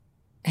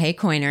Hey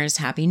Coiners,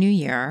 Happy New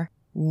Year.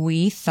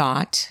 We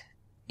thought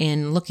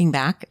in looking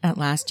back at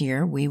last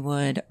year, we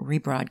would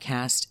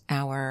rebroadcast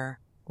our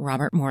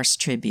Robert Morse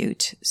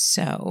tribute.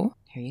 So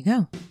here you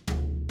go.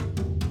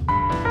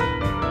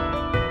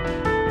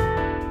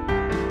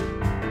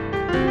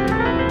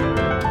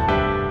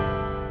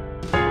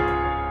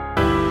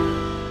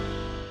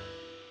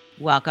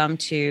 Welcome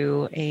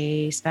to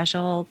a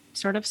special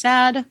sort of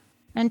sad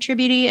and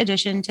tribute-y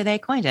edition to They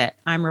Coined It.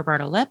 I'm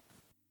Roberta Lipp.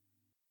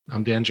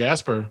 I'm Dan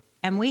Jasper.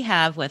 And we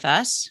have with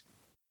us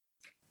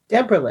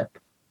Deborah Lipp,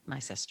 my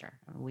sister.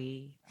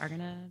 We are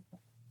going to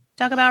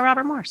talk about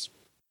Robert Morse.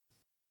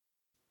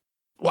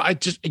 Well, I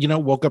just,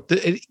 woke up.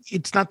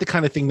 It's not the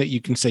kind of thing that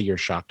you can say you're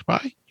shocked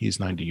by. He's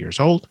 90 years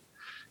old.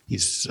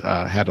 He's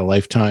had a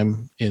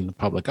lifetime in the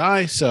public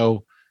eye.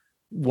 So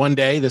one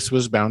day this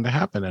was bound to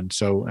happen. And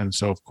so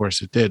of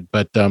course it did.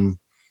 But,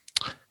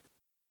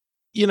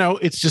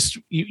 it's just,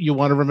 you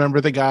want to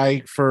remember the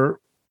guy for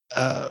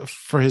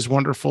his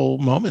wonderful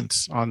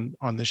moments on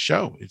this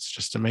show. It's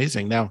just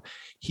amazing. Now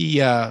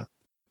he, I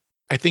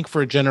think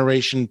for a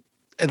generation,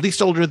 at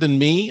least older than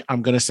me,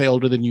 I'm going to say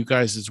older than you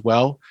guys as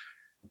well,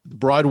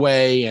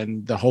 Broadway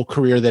and the whole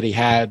career that he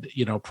had,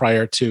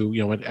 prior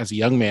to, as a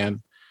young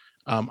man,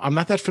 I'm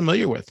not that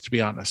familiar with, to be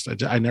honest.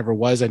 I never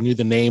was. I knew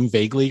the name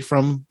vaguely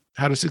from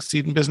How to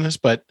Succeed in Business,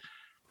 but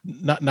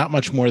not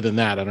much more than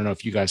that. I don't know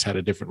if you guys had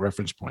a different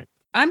reference point.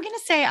 I'm going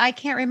to say I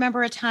can't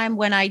remember a time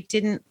when I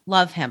didn't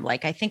love him.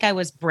 Like, I think I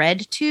was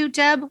bred to.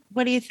 Deb,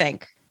 what do you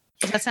think?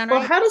 Does that sound right?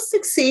 Well, How to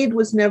Succeed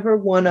was never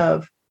one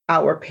of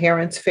our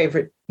parents'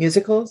 favorite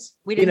musicals.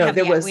 We didn't have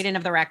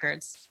the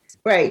records.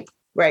 Right.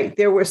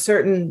 There were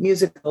certain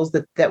musicals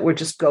that were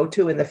just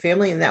go-to in the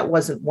family, and that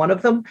wasn't one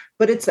of them.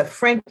 But it's a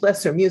Frank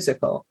Loesser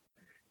musical.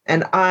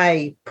 And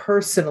I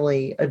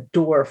personally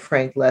adore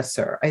Frank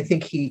Loesser. I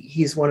think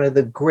he's one of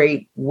the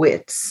great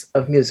wits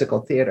of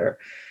musical theater.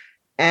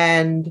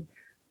 And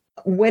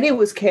when it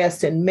was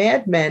cast in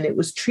Mad Men, it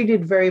was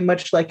treated very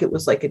much like it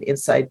was like an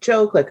inside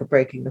joke, like a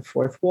breaking the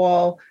fourth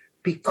wall,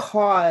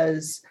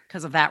 because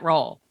of that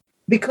role.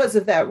 Because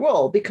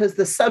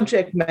the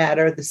subject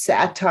matter, the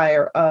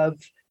satire of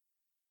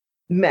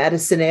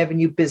Madison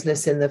Avenue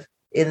business in the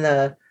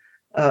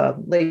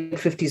late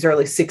 50s,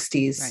 early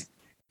 60s. Right.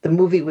 The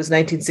movie was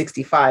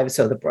 1965,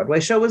 so the Broadway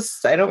show was,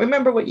 I don't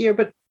remember what year,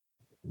 but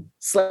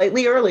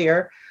slightly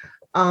earlier.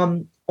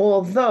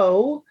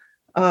 Although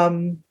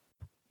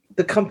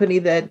the company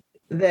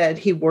that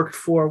he worked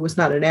for was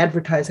not an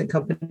advertising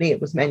company, it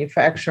was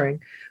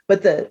manufacturing.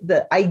 But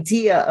the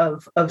idea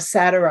of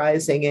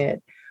satirizing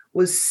it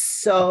was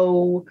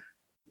so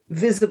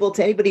visible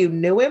to anybody who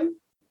knew him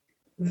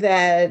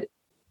that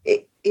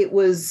it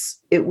was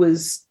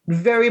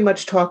very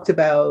much talked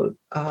about.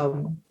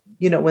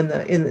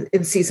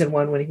 In season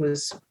one, when he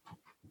was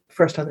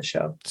first on the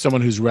show.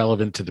 Someone who's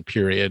relevant to the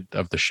period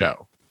of the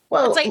show.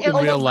 Well, it's like in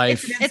real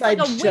life, it's like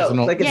a joke,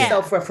 like it's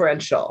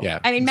self-referential. Yeah,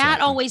 I mean, exactly. Matt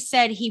always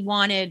said he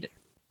wanted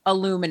a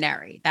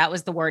luminary. That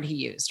was the word he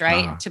used,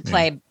 right? To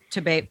play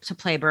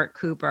Bert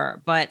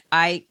Cooper. But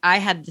I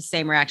had the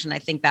same reaction. I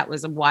think that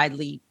was a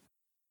widely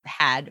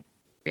had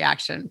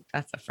reaction.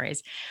 That's a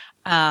phrase.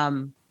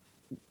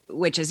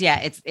 Which is,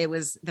 it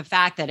was the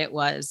fact that it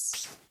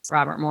was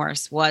Robert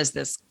Morse was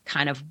this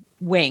kind of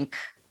wink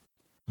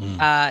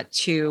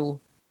to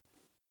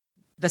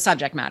the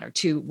subject matter,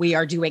 we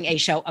are doing a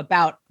show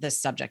about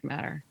this subject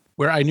matter.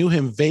 Where I knew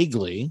him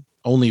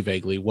only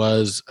vaguely,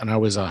 was, and I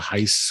was a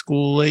high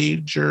school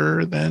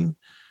ager then,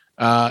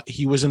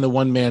 he was in the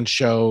one-man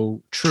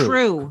show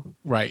True.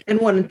 Right. And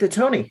won the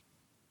Tony.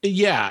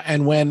 Yeah,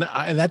 and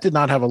and that did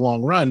not have a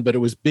long run, but it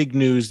was big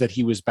news that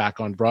he was back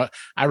on Broadway.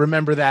 I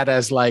remember that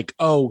as like,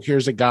 oh,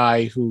 here's a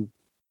guy who,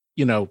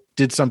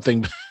 did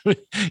something,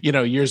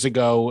 years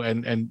ago,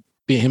 and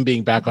him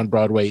being back on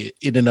Broadway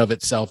in and of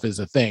itself is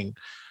a thing.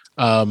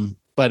 But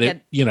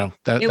that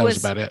was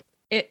about it.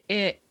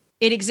 It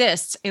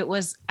exists. It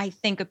was, I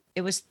think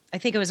it was a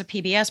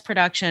PBS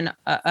production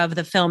of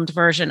the filmed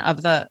version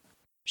of the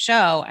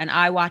show, and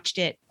I watched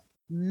it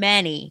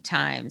many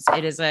times.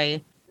 It is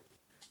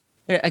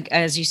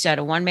as you said,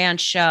 a one-man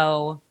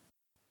show,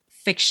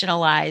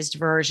 fictionalized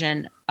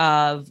version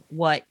of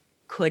what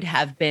could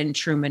have been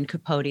Truman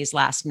Capote's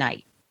last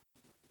night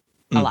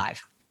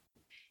alive.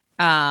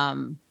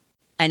 And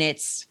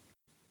it's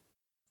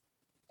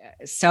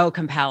so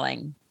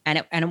compelling. And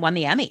it won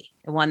the Emmy.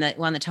 It won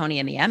the Tony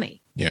and the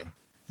Emmy. Yeah.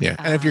 Yeah.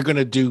 And if you're going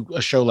to do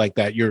a show like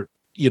that, you're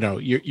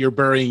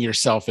burying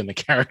yourself in the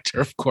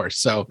character, of course.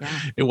 So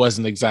It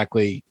wasn't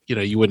exactly,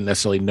 you wouldn't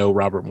necessarily know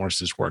Robert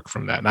Morse's work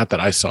from that. Not that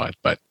I saw it,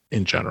 but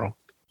in general.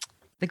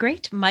 The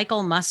great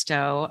Michael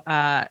Musto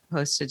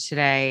posted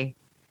today.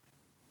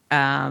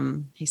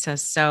 He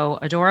says, so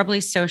adorably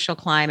social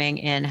climbing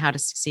in How to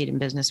Succeed in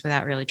Business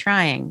Without Really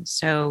Trying.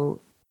 So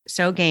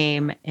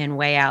game in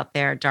way out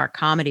there dark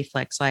comedy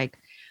flicks like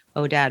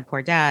Oh Dad,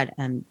 Poor Dad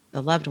and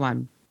The Loved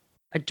One.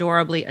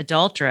 Adorably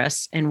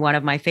adulterous in one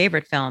of my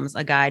favorite films,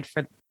 A Guide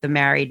for the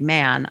Married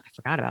Man. I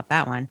forgot about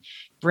that one.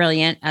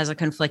 Brilliant as a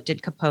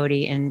conflicted Capote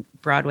in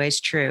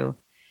Broadway's True.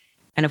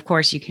 And of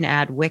course, you can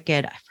add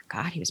Wicked. I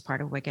God, he was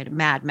part of Wicked,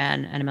 Mad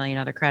Men, and a million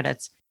other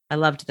credits. I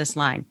loved this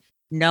line.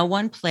 No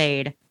one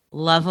played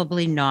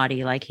lovably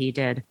naughty like he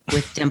did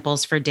with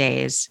dimples for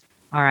days.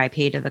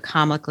 R.I.P. to the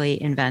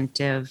comically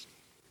inventive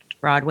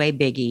Broadway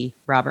biggie,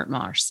 Robert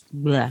Morse.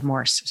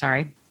 Morse,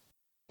 sorry.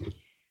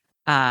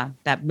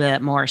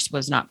 That Morse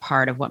was not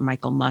part of what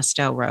Michael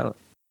Musto wrote.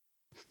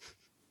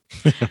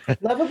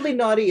 Lovably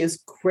Naughty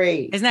is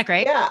great. Isn't that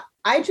great? Yeah.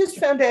 I just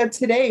found out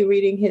today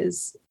reading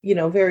his,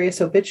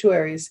 various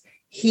obituaries,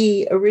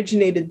 he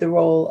originated the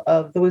role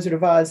of the Wizard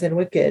of Oz in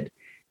Wicked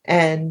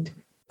and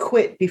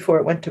quit before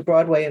it went to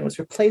Broadway and was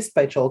replaced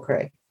by Joel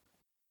Grey.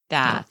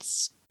 That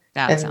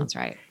sounds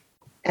right.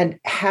 And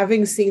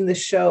having seen the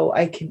show,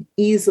 I can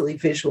easily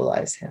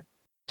visualize him.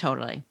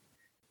 Totally.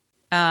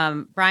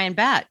 Brian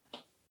Batt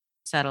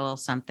said a little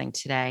something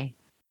today.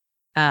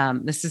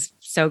 This is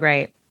so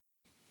great.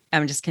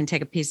 I'm just going to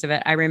take a piece of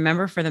it. I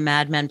remember for the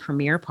Mad Men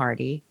premiere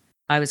party,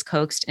 I was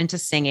coaxed into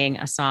singing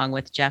a song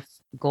with Jeff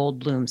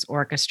Goldblum's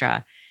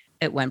orchestra.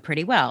 It went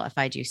pretty well, if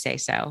I do say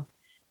so.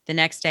 The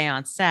next day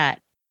on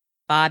set,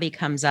 Bobby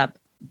comes up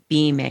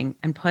beaming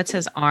and puts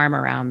his arm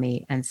around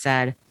me and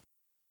said,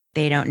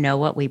 "They don't know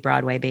what we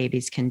Broadway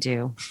babies can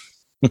do."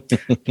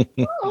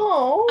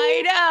 Oh,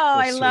 I know.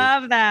 I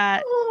love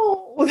that.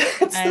 Oh,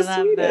 that's I the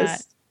love sweetest.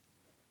 that.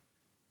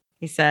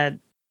 He said,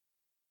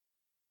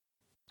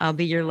 "I'll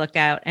be your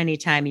lookout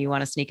anytime you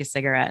want to sneak a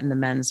cigarette in the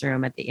men's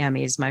room at the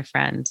Emmys, my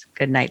friend.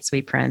 Good night,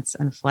 sweet prince,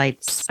 and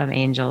flights of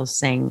angels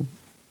sing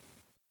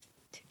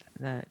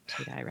to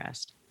thy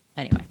rest."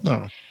 Anyway,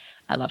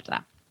 I loved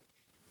that.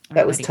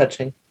 That was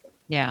touching.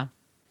 Yeah.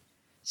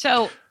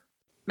 So,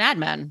 Mad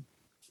Men.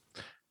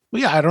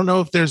 Well, yeah, I don't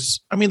know if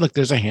there's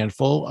a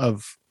handful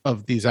of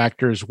these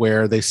actors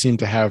where they seem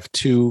to have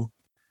two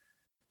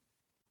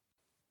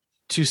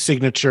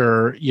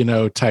signature,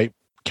 type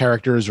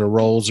characters or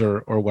roles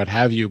or what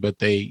have you, but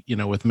they,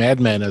 with Mad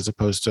Men as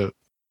opposed to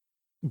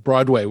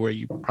Broadway, where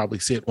you probably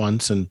see it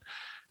once and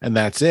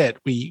that's it.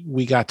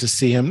 We got to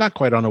see him not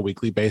quite on a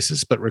weekly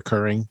basis, but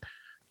recurring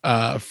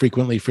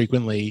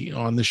frequently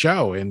on the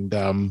show.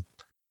 And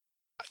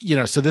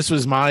so this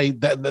was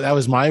that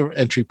was my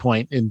entry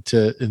point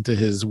into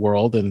his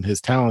world and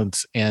his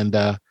talents. And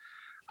I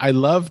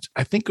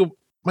think it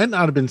might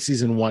not have been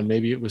season 1,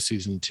 maybe it was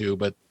season 2,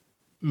 but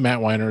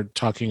Matt Weiner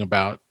talking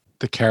about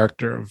the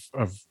character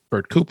of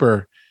Bert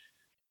Cooper.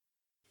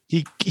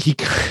 He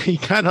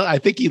kind of, I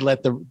think he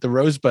let the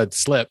rosebud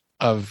slip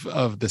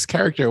of this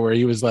character where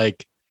he was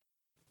like,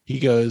 he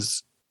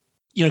goes,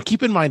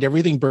 keep in mind,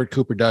 everything Bert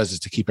Cooper does is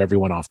to keep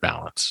everyone off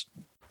balance.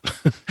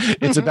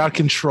 It's about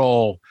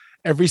control.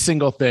 Every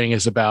single thing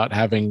is about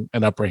having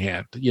an upper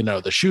hand,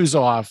 the shoes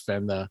off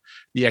and the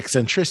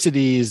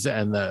eccentricities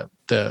and the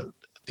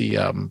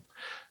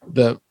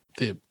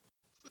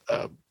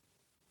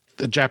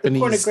Japanese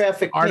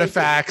pornographic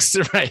artifacts,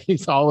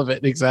 right? All of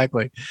it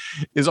exactly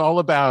is all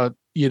about,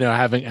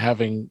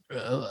 having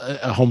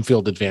a home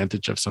field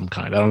advantage of some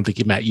kind. I don't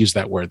think Matt used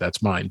that word.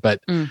 That's mine, but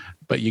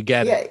you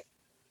get it.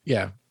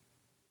 Yeah.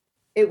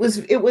 It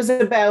was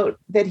about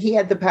that he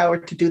had the power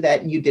to do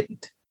that and you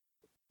didn't.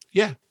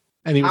 Yeah.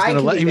 And he was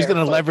going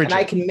to leverage and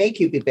it. I can make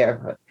you be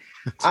barefoot.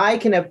 I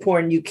can have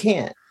porn, you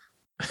can't.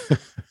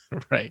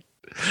 Right.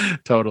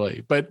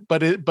 Totally. But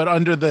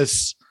under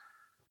this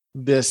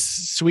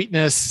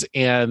sweetness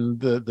and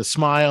the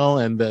smile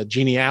and the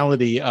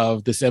geniality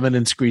of this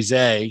eminence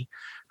grisee,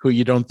 who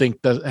you don't think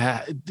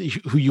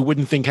who you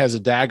wouldn't think has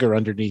a dagger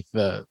underneath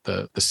the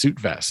suit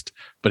vest,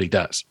 but he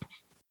does.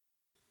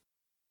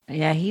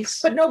 Yeah,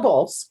 but no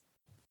balls.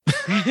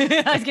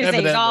 I was gonna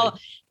say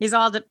he's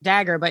all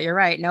dagger, but you're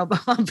right. No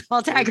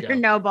ball dagger,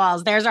 no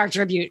balls. There's our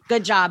tribute.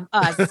 Good job,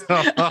 us.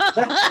 But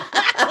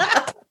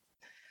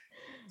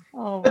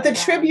the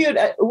tribute,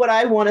 what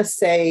I want to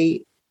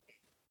say,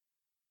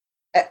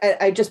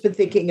 I just been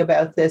thinking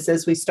about this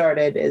as we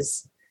started,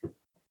 is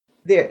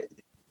there.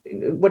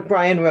 What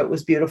Brian wrote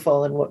was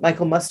beautiful, and what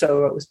Michael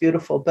Musto wrote was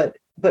beautiful. But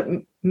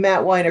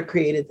Matt Weiner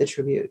created the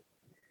tribute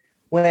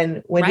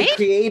when right? he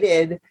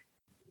created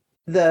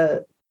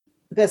the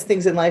Best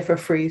Things in Life Are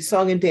Free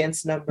song and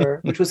dance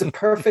number, which was a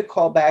perfect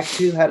callback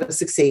to How to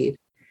Succeed,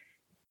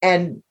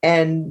 and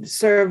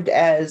served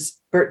as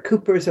Bert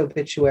Cooper's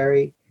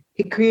obituary.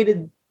 He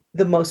created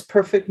the most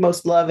perfect,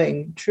 most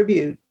loving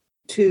tribute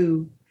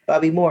to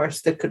Bobby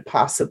Morse that could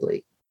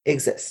possibly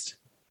exist.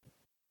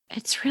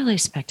 It's really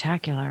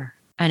spectacular.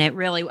 And it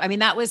really,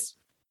 that was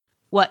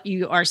what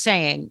you are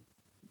saying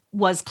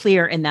was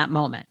clear in that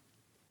moment.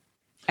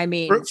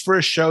 For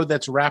a show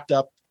that's wrapped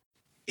up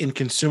in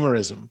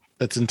consumerism,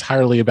 that's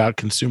entirely about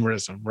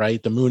consumerism,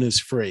 right? The moon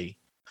is free.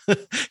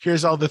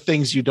 Here's all the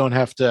things you don't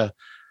have to,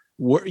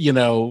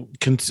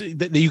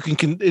 that you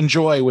can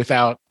enjoy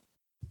without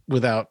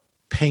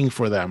paying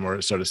for them,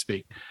 or so to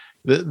speak.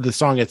 The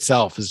song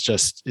itself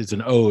is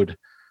an ode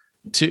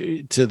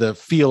to the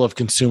feel of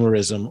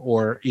consumerism,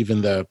 or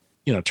even the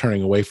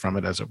turning away from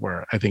it, as it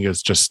were. I think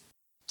it's just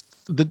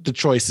the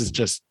choice is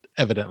just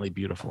evidently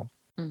beautiful.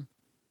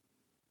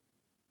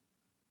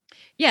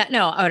 Yeah,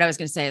 no, what I was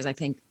going to say is I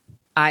think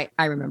I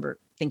remember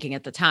thinking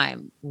at the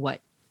time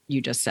what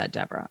you just said,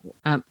 Deborah.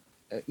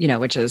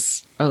 Which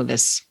is,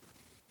 this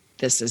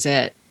is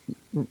it.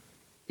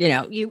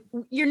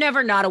 You're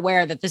never not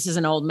aware that this is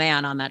an old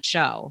man on that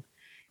show,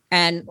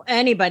 and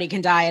anybody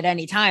can die at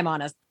any time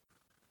on a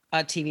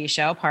TV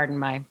show. Pardon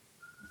my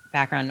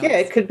background noise. Yeah,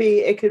 it could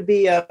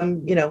be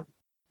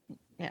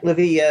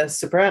Livia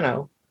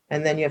Soprano,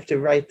 and then you have to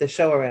write the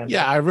show around.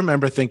 Yeah, I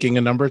remember thinking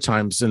a number of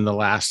times in the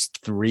last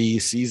 3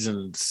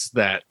 seasons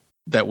that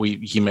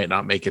he might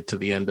not make it to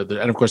the end of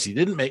and of course he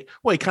didn't make.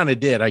 Well, he kind of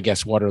did, I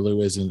guess.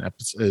 Waterloo is in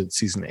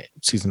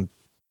season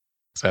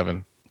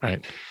 7,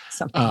 right?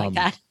 Something like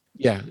that.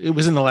 Yeah, it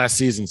was in the last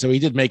season, so he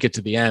did make it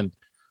to the end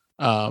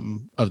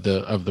of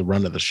the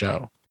run of the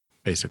show,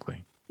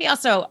 basically. He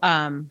also,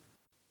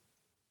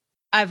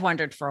 I've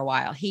wondered for a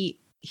while. He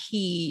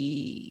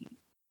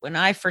when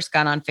I first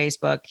got on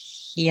Facebook,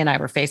 he and I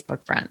were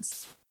Facebook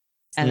friends.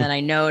 And then I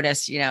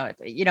noticed, you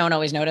don't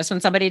always notice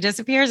when somebody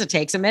disappears. It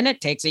takes a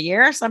minute, takes a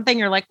year or something.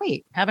 You're like,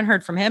 wait, haven't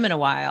heard from him in a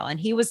while. And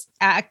he was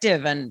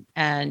active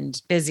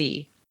and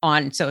busy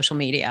on social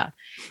media.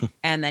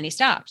 And then he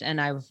stopped.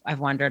 And I've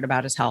wondered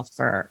about his health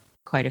for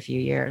quite a few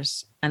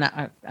years. And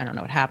I don't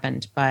know what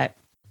happened, but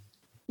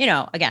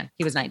again,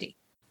 he was 90.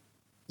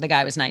 The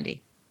guy was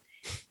 90.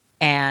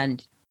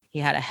 And he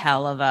had a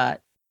hell of a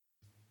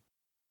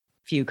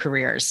few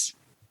careers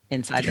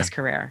inside his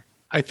career.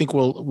 I think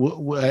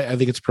I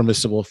think it's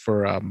permissible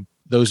for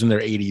those in their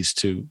 80s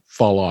to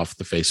fall off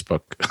the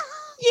Facebook.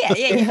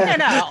 Yeah.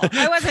 No,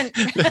 I wasn't.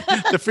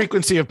 The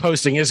frequency of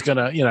posting is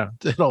gonna,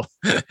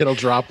 it'll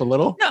drop a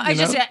little. No,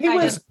 he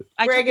was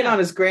bragging on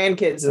his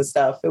grandkids and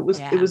stuff. It was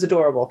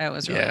adorable. It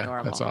was really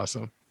adorable. That's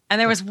awesome.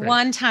 And there was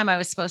one time I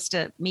was supposed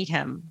to meet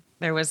him.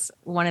 There was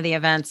one of the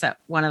events at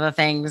one of the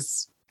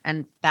things,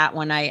 and that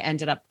one I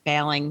ended up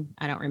bailing.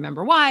 I don't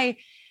remember why,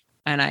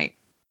 and I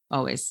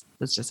always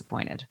was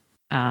disappointed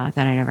that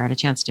I never had a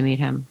chance to meet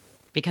him,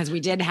 because we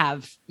did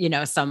have,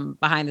 some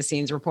behind the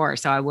scenes rapport.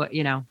 So I would,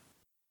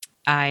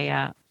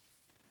 that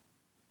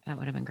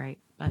would have been great.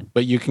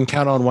 But you can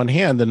count on one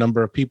hand the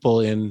number of people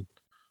in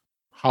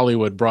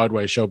Hollywood,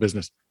 Broadway, show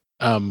business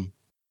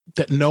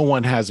that no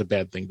one has a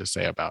bad thing to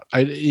say about.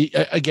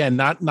 Again,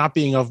 not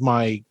being of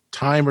my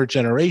time or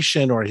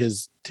generation, or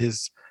his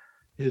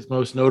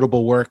most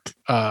notable work,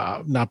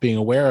 not being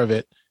aware of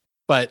it,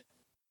 but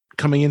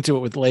coming into it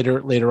with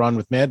later on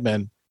with Mad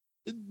Men,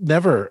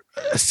 never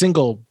a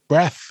single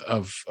breath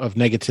of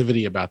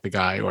negativity about the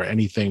guy or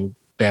anything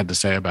bad to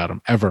say about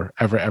him, ever,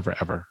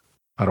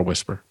 not a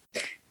whisper.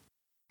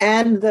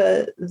 And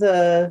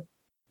the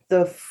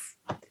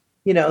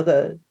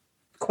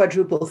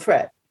quadruple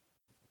threat,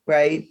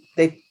 right?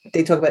 They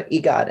talk about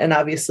EGOT, and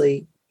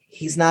obviously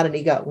he's not an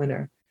EGOT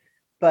winner,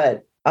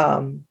 but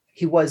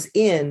he was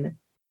in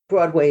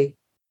Broadway,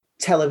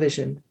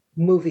 television,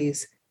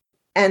 movies,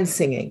 and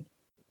singing.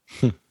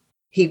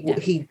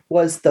 He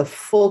was the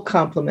full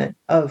complement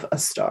of a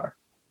star.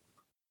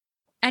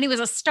 And he was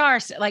a star,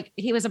 like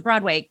he was a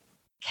Broadway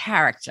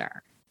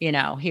character.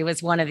 He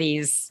was one of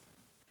these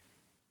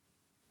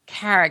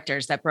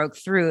characters that broke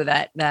through,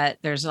 that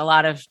there's a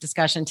lot of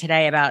discussion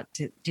today about,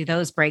 do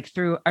those break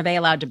through? Are they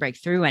allowed to break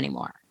through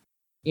anymore?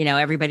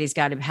 Everybody's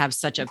got to have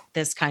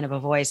this kind of a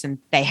voice, and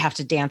they have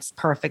to dance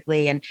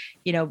perfectly. And,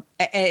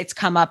 it's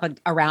come up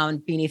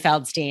around Beanie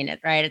Feldstein,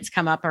 right? It's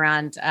come up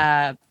around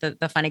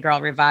the Funny Girl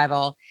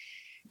revival.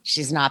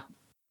 She's no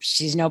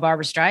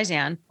Barbra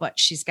Streisand, but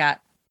she's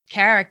got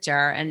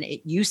character. And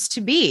it used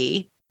to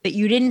be that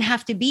you didn't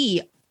have to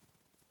be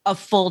a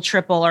full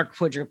triple or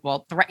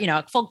quadruple threat,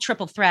 a full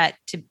triple threat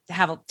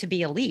to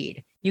be a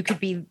lead. You could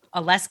be a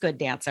less good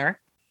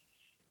dancer,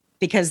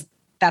 because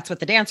that's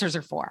what the dancers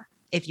are for.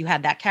 If you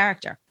had that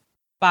character,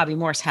 Bobby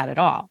Morse had it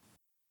all.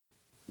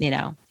 He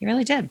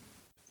really did.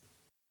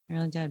 He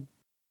really did.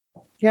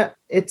 Yeah,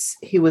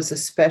 he was a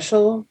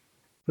special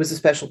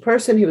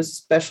person. He was a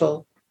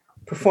special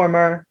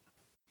performer.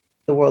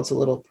 The world's a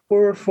little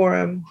poorer for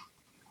him,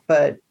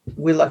 but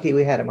we're lucky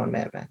we had him on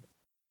Mad Men.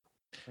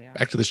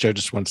 Back to the show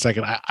just 1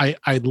 second.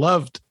 I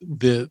loved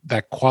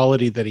that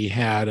quality that he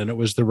had, and it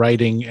was the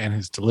writing and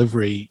his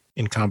delivery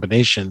in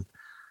combination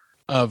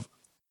of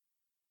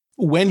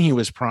when he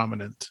was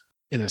prominent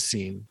in a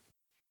scene,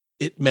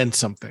 it meant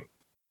something.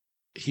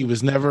 He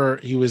was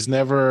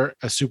never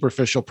a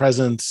superficial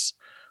presence,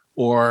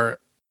 or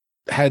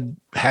had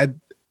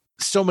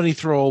so many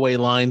throwaway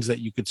lines that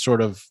you could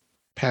sort of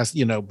pass,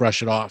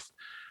 brush it off.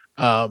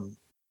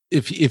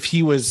 If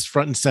he was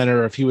front and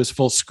center, if he was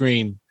full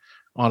screen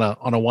on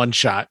a one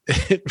shot,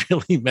 it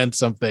really meant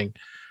something.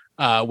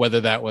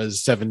 Whether that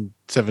was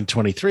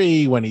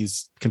 723 when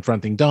he's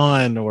confronting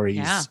Dawn, or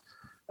he's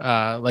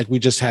like we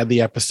just had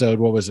the episode,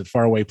 what was it,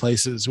 Faraway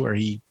Places, where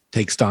he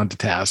takes Dawn to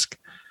task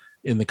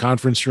in the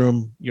conference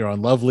room. You're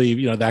on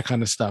Lovely, that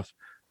kind of stuff.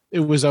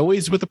 It was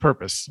always with a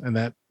purpose,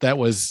 and that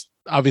was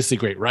obviously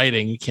great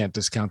writing. You can't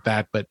discount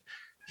that, but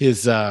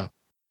his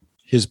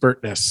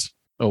Bertness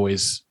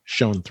always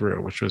shone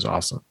through, which was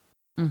awesome.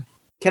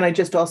 Can I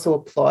just also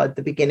applaud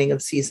the beginning of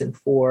season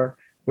 4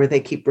 where they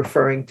keep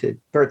referring to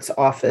Bert's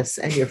office,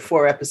 and you're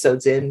 4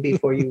 episodes in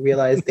before you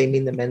realize they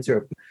mean the men's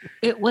room.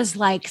 It was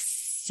like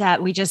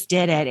we just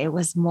did it. It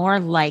was more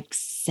like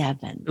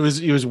 7. It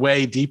was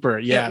way deeper.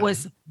 Yeah. It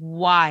was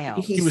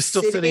wild. He was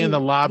still sitting in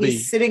the lobby.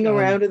 He's sitting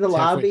around in the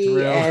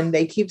lobby, and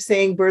they keep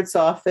saying Bert's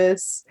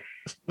office.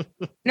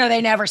 No, they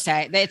never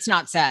say. It's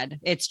not said.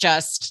 It's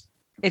just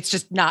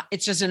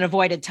an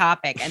avoided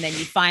topic. And then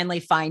you finally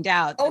find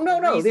out. Oh,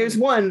 no. There's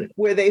one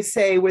where they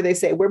say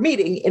we're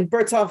meeting in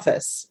Bert's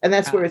office, and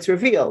that's where it's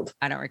revealed.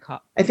 I don't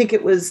recall. I think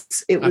it was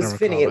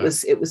Vinny. It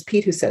was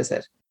Pete who says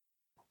it.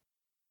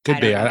 Could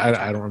be.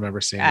 I don't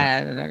remember seeing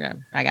it.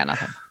 I got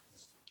nothing.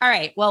 All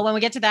right. Well, when we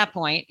get to that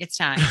point, it's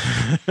time.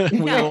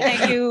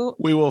 Thank you.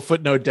 We will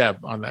footnote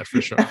Deb on that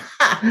for sure.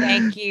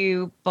 Thank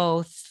you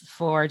both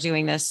for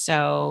doing this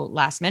so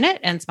last minute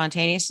and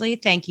spontaneously.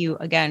 Thank you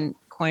again,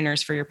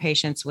 Coiners, for your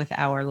patience with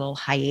our little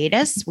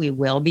hiatus. We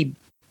will be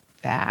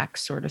back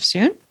sort of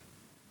soon.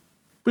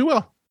 We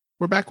will.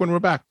 We're back when we're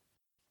back.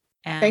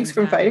 And, thanks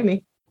for inviting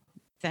me.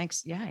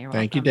 Thanks. Yeah, you're welcome.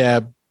 Thank you,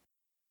 Deb.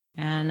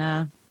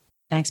 And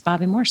thanks,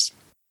 Bobby Morse.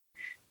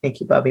 Thank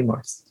you, Bobby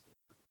Morse.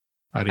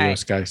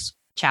 Adios, guys.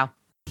 Ciao.